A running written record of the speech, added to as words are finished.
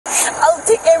I'll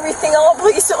take everything off.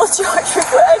 Please don't charge me,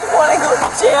 but I don't want to go to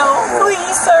jail.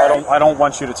 Please, sir. I don't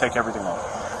want you to take everything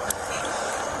off.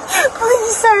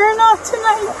 Please, sir, not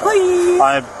tonight,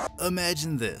 please.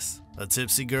 Imagine this. A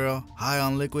tipsy girl, high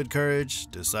on liquid courage,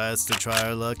 decides to try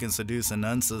her luck and seduce an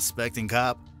unsuspecting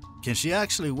cop. Can she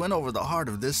actually win over the heart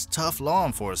of this tough law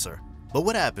enforcer? But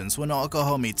what happens when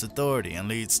alcohol meets authority and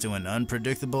leads to an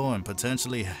unpredictable and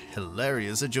potentially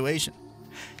hilarious situation?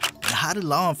 And how do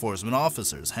law enforcement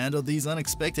officers handle these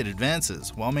unexpected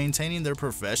advances while maintaining their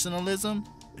professionalism?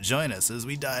 Join us as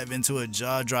we dive into a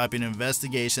jaw-dropping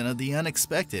investigation of the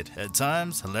unexpected, at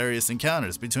times hilarious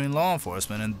encounters between law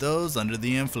enforcement and those under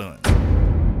the influence.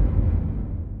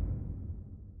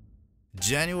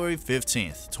 January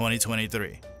 15th,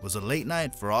 2023 was a late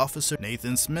night for Officer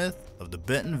Nathan Smith of the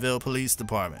Bentonville Police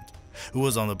Department, who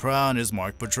was on the prowl in his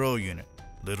marked patrol unit.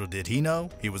 Little did he know,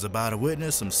 he was about to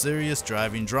witness some serious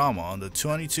driving drama on the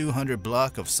 2200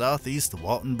 block of Southeast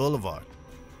Walton Boulevard.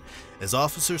 As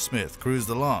Officer Smith cruised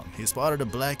along, he spotted a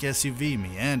black SUV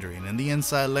meandering in the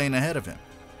inside lane ahead of him.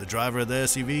 The driver of the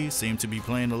SUV seemed to be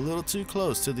playing a little too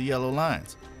close to the yellow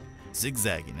lines,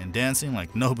 zigzagging and dancing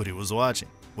like nobody was watching.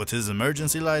 With his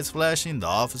emergency lights flashing, the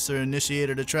officer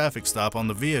initiated a traffic stop on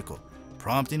the vehicle,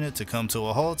 prompting it to come to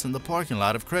a halt in the parking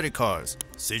lot of Credit Cars,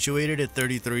 situated at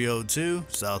 3302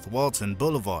 South Walton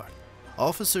Boulevard.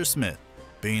 Officer Smith,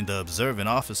 being the observant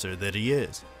officer that he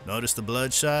is, noticed the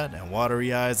bloodshot and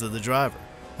watery eyes of the driver,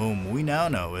 whom we now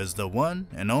know as the one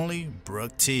and only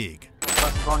Brooke Teague.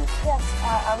 Yes,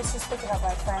 I was just picking up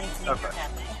my friend. Okay.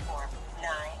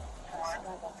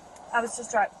 I was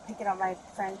just picking up my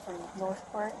friend from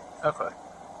Northport. Okay.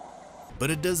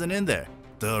 But it doesn't end there.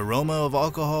 The aroma of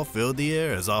alcohol filled the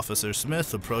air as Officer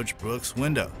Smith approached Brooke's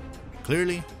window.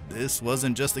 Clearly, this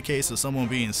wasn't just a case of someone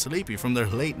being sleepy from their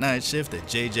late night shift at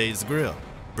JJ's Grill.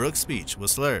 Brooke's speech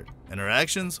was slurred, and her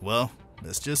actions, well,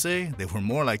 let's just say they were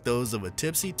more like those of a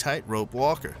tipsy tightrope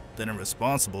walker than a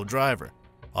responsible driver.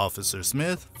 Officer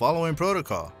Smith, following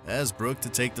protocol, asked Brooke to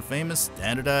take the famous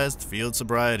standardized field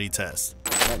sobriety test.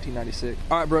 1996.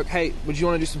 All right, Brooke, hey, would you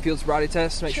want to do some field sobriety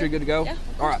tests? Make sure you're good to go? Yeah.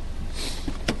 All right.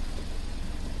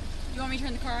 You want me to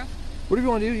turn the car off? Whatever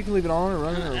you want to do, you can leave it on or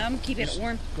run it. Or I'm keeping it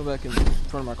warm. Go back in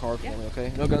front of my car for me,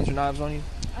 okay? No guns or knives on you?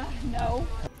 No.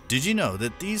 Did you know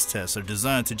that these tests are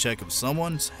designed to check if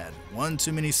someone's had one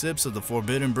too many sips of the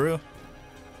forbidden brew?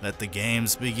 Let the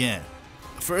games begin.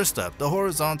 First up, the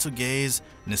horizontal gaze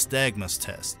nystagmus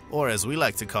test, or as we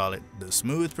like to call it, the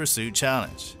smooth pursuit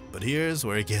challenge. But here's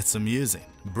where it gets amusing.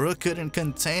 Brooke couldn't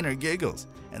contain her giggles,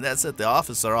 and that set the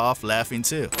officer off laughing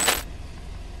too.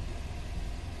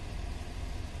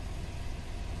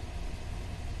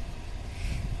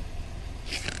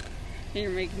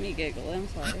 You're making me giggle, I'm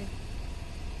sorry.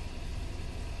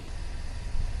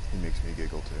 He makes me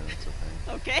giggle too, it's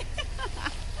okay. Okay.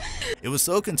 It was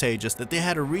so contagious that they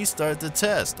had to restart the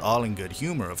test, all in good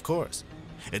humor, of course.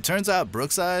 It turns out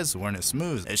Brooke's eyes weren't as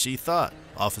smooth as she thought.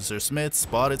 Officer Smith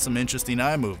spotted some interesting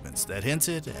eye movements that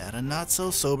hinted at a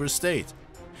not-so-sober state.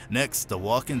 Next, the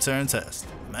walk and turn test.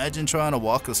 Imagine trying to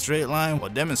walk a straight line while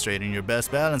demonstrating your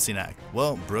best balancing act.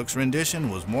 Well, Brooke's rendition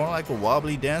was more like a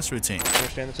wobbly dance routine.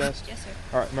 Understand the test? Yes, sir.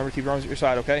 All right, remember to keep your arms at your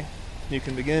side, okay? You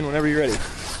can begin whenever you're ready. 1,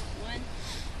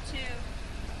 2,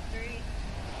 3,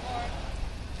 4,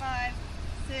 5,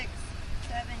 6,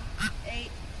 7,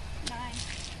 8, 9.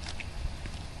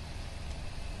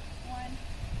 1,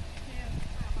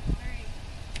 2, 3,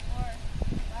 4,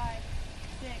 5,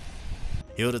 6.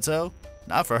 Heel to toe?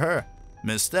 Not for her.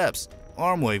 Missteps,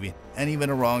 arm waving, and even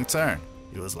a wrong turn.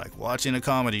 It was like watching a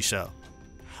comedy show.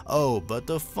 Oh, but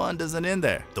the fun doesn't end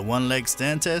there. The one-leg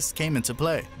stand test came into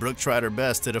play. Brooke tried her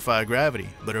best to defy gravity,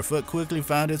 but her foot quickly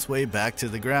found its way back to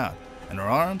the ground, and her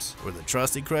arms were the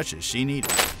trusty crutches she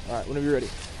needed. All right, whenever you're ready.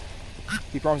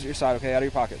 Keep your arms at your side, okay? Out of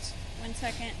your pockets. 1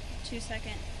 second, 2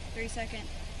 second, 3 second,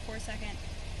 4 second,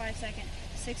 5 second,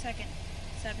 6 second,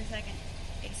 7 second,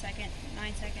 8 second,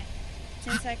 9 second,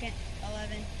 10 second,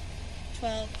 11,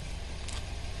 12,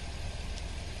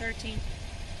 13,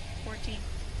 14,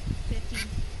 15,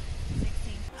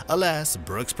 16. Alas,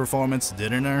 Brooke's performance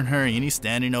didn't earn her any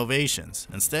standing ovations.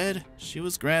 Instead, she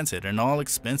was granted an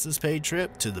all-expenses-paid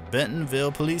trip to the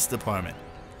Bentonville Police Department,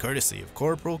 courtesy of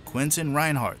Corporal Quentin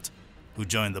Reinhardt, who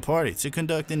joined the party to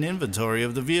conduct an inventory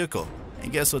of the vehicle.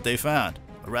 And guess what they found?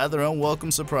 A rather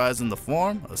unwelcome surprise in the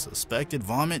form of suspected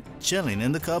vomit chilling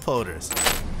in the cup holders.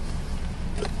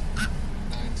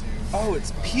 Oh,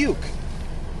 it's puke.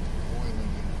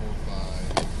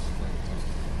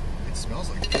 It smells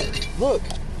like dirt. Look.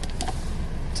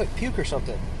 It's like puke or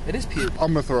something. It is puke.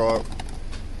 I'm gonna throw up.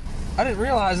 I didn't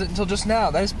realize it until just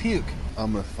now. That is puke.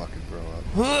 I'm gonna fucking throw up.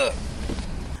 Ugh.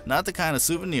 Not the kind of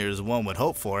souvenirs one would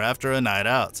hope for after a night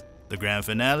out. The grand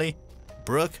finale?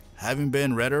 Brooke, having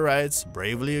been read her rights,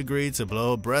 bravely agreed to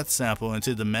blow a breath sample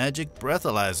into the magic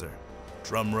breathalyzer.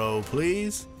 Drum roll,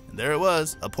 please. And there it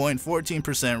was, a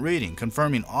 0.14% reading,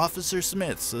 confirming Officer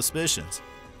Smith's suspicions.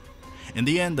 In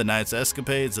the end, the night's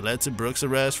escapades led to Brooke's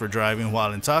arrest for driving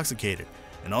while intoxicated,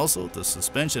 and also the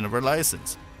suspension of her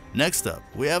license. Next up,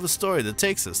 we have a story that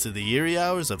takes us to the eerie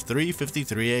hours of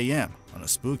 3:53 a.m. on a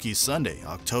spooky Sunday,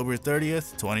 October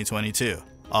 30th, 2022.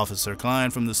 Officer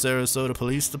Klein from the Sarasota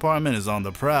Police Department is on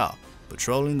the prowl,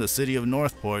 patrolling the city of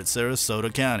Northport,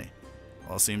 Sarasota County.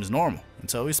 All seems normal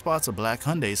until he spots a black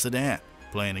Hyundai sedan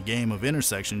playing a game of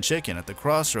intersection chicken at the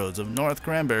crossroads of North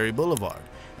Cranberry Boulevard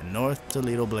and North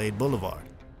Toledo Blade Boulevard.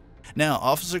 Now,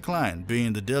 Officer Klein,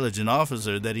 being the diligent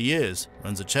officer that he is,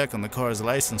 runs a check on the car's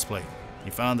license plate. He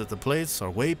found that the plates are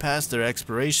way past their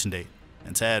expiration date,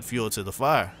 and to add fuel to the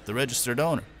fire, the registered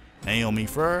owner, Naomi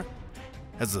Furr,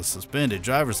 has a suspended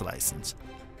driver's license.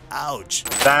 Ouch.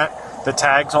 The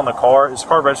tags on the car, is the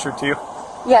car registered to you?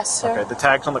 Yes, sir. Okay, the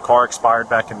tags on the car expired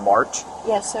back in March,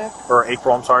 Yes, sir. or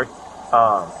April, I'm sorry,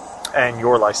 and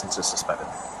your license is suspended.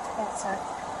 Yes, sir.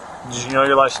 Did you know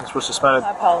your license was suspended?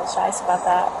 I apologize about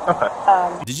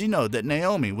that. Okay. Did you know that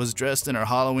Naomi was dressed in her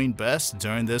Halloween best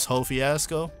during this whole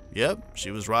fiasco? Yep, she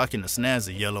was rocking a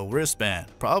snazzy yellow wristband,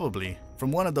 probably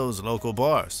from one of those local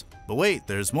bars. But wait,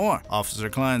 there's more. Officer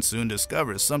Klein soon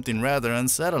discovers something rather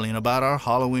unsettling about our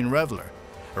Halloween reveler.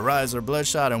 Her eyes are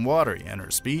bloodshot and watery, and her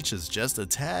speech is just a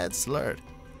tad slurred.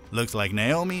 Looks like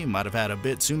Naomi might have had a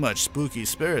bit too much spooky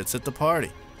spirits at the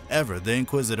party. Ever the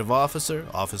inquisitive officer,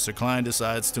 Officer Klein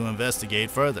decides to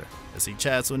investigate further. As he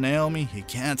chats with Naomi, he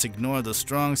can't ignore the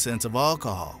strong sense of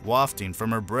alcohol wafting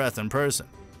from her breath and person.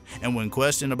 And when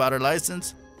questioned about her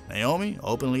license, Naomi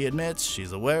openly admits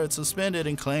she's aware it's suspended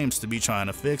and claims to be trying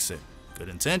to fix it. Good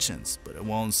intentions, but it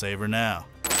won't save her now.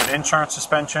 An insurance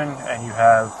suspension, and you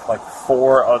have like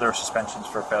 4 other suspensions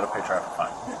for fail to pay traffic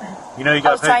fine. You know you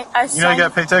got to pay. You know you got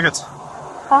to pay tickets.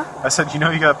 Huh? I said you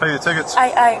know you got to pay the tickets. I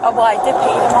did pay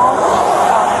them all.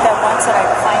 That ones that I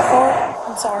applied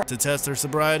for. I'm sorry. To test her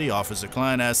sobriety, Officer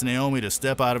Klein asks Naomi to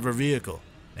step out of her vehicle.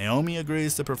 Naomi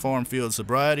agrees to perform field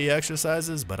sobriety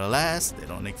exercises, but alas, they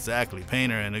don't exactly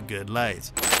paint her in a good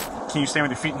light. Can you stand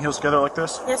with your feet and heels together like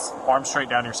this? Yes. Arms straight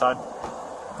down your side.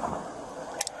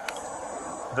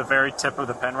 The very tip of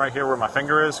the pen right here where my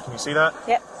finger is, can you see that?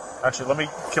 Yep. Actually, let me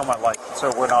kill my light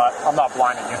so I'm not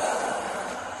blinding you.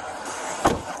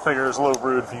 I figure it's a little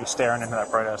rude for you staring into that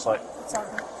bright ass light. It's all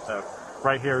good. So,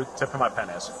 right here, tip of my pen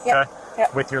is, Yep. okay?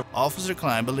 Yep. With your Officer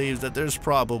Klein believes that there's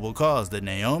probable cause that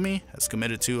Naomi has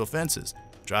committed 2 offenses,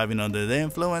 driving under the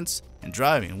influence and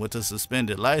driving with a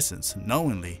suspended license,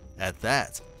 knowingly at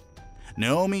that.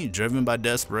 Naomi, driven by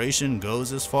desperation,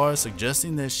 goes as far as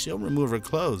suggesting that she'll remove her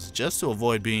clothes just to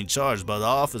avoid being charged by the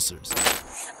officers.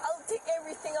 I'll take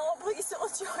everything off. Please don't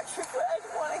charge me, but I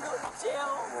don't want to go to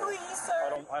jail. Please,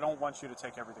 sir. I don't want you to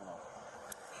take everything off.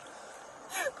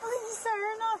 Please, sir,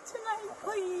 not tonight,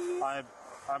 please.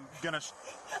 I'm gonna.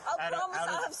 I promise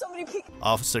I'll have somebody pick.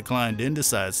 Officer Klein then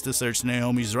decides to search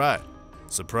Naomi's ride.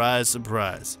 Surprise,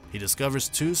 surprise, he discovers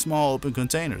 2 small open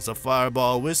containers of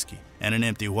Fireball whiskey and an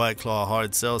empty White Claw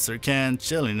hard seltzer can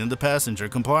chilling in the passenger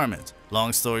compartment.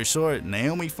 Long story short,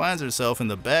 Naomi finds herself in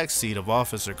the back seat of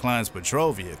Officer Klein's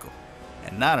patrol vehicle,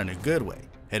 and not in a good way,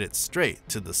 headed straight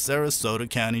to the Sarasota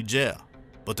County Jail.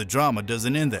 But the drama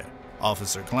doesn't end there.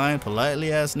 Officer Klein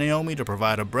politely asks Naomi to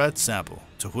provide a breath sample,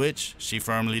 to which she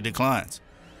firmly declines.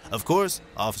 Of course,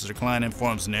 Officer Klein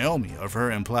informs Naomi of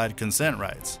her implied consent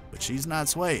rights, but she's not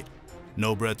swayed.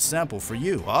 No breath sample for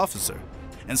you, officer.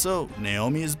 And so,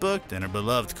 Naomi is booked and her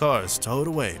beloved car is towed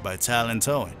away by Talon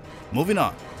Towing. Moving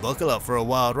on, buckle up for a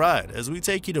wild ride as we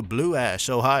take you to Blue Ash,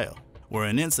 Ohio, where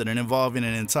an incident involving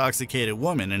an intoxicated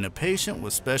woman and a patient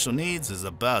with special needs is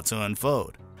about to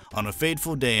unfold. On a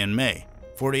fateful day in May,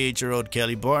 48-year-old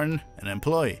Kelly Barton, an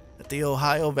employee at the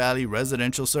Ohio Valley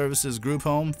Residential Services Group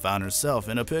Home, found herself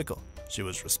in a pickle. She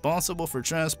was responsible for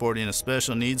transporting a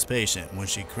special needs patient when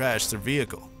she crashed her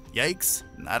vehicle. Yikes,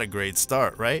 not a great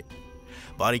start, right?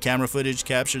 Body camera footage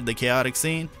captured the chaotic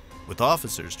scene, with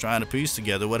officers trying to piece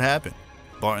together what happened.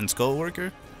 Barton's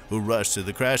co-worker, who rushed to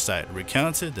the crash site,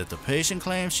 recounted that the patient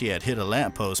claimed she had hit a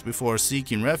lamppost before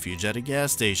seeking refuge at a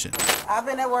gas station. I've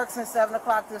been at work since 7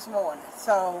 o'clock this morning,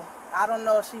 so I don't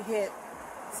know if she hit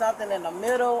something in the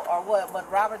middle or what, but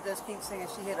Robert just keeps saying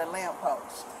she hit a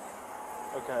lamppost.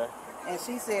 Okay. And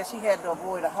she said she had to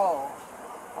avoid a hole.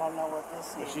 I don't know what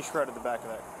this is. She shredded the back of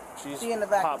that. She in the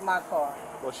back of my car.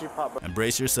 Well, she popped. And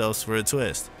brace yourselves for a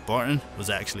twist. Barton was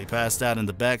actually passed out in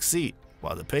the back seat,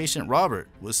 while the patient, Robert,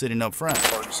 was sitting up front.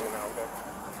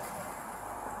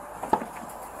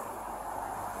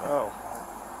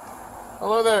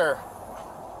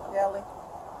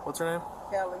 What's her name?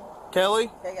 Kelly. Kelly?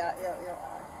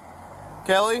 K-I-L-L-I.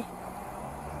 Kelly?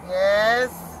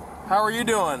 Yes. How are you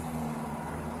doing?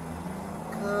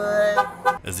 Good.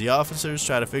 As the officers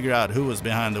try to figure out who was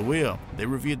behind the wheel, they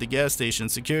reviewed the gas station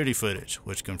security footage,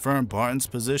 which confirmed Barton's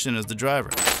position as the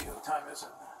driver. What time is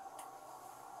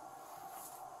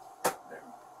it?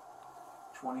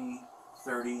 20,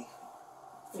 30,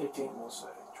 15, we'll say.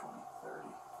 20,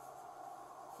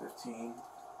 30, 15.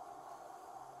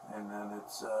 And then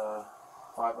it's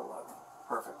 5:11.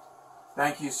 Perfect.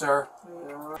 Thank you, sir.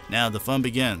 Now the fun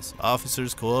begins.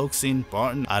 Officers coaxing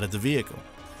Barton out of the vehicle.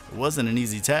 It wasn't an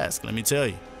easy task, let me tell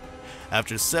you.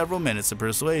 After several minutes of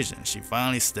persuasion, she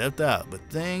finally stepped out, but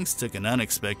things took an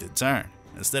unexpected turn.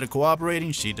 Instead of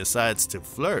cooperating, she decides to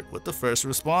flirt with the first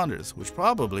responders, which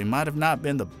probably might have not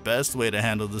been the best way to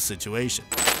handle the situation.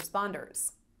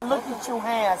 Responders. Look at you,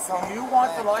 handsome. Do you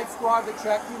want the light squad to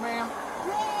check you, ma'am?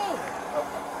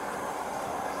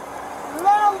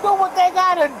 Let them do what they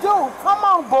gotta do. Come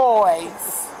on,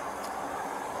 boys.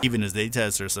 Even as they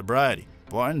test her sobriety,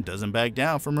 Barton doesn't back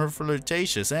down from her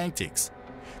flirtatious antics,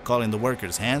 calling the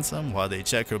workers handsome while they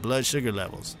check her blood sugar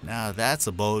levels. Now that's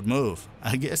a bold move.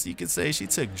 I guess you could say she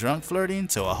took drunk flirting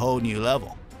to a whole new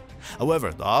level.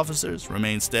 However, the officers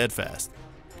remained steadfast,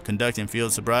 conducting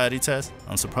field sobriety tests.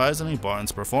 Unsurprisingly,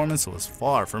 Barton's performance was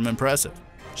far from impressive.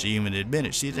 She even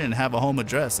admitted she didn't have a home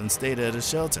address and stayed at a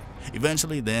shelter.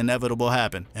 Eventually, the inevitable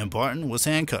happened, and Barton was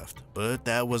handcuffed. But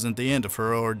that wasn't the end of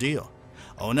her ordeal.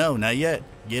 Oh no, not yet.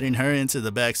 Getting her into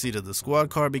the backseat of the squad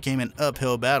car became an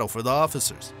uphill battle for the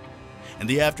officers. In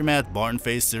the aftermath, Barton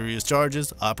faced serious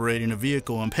charges, operating a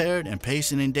vehicle impaired and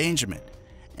patient endangerment.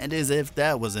 And as if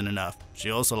that wasn't enough, she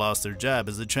also lost her job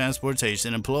as a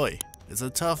transportation employee. It's a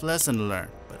tough lesson to learn,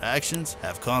 but actions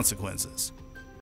have consequences.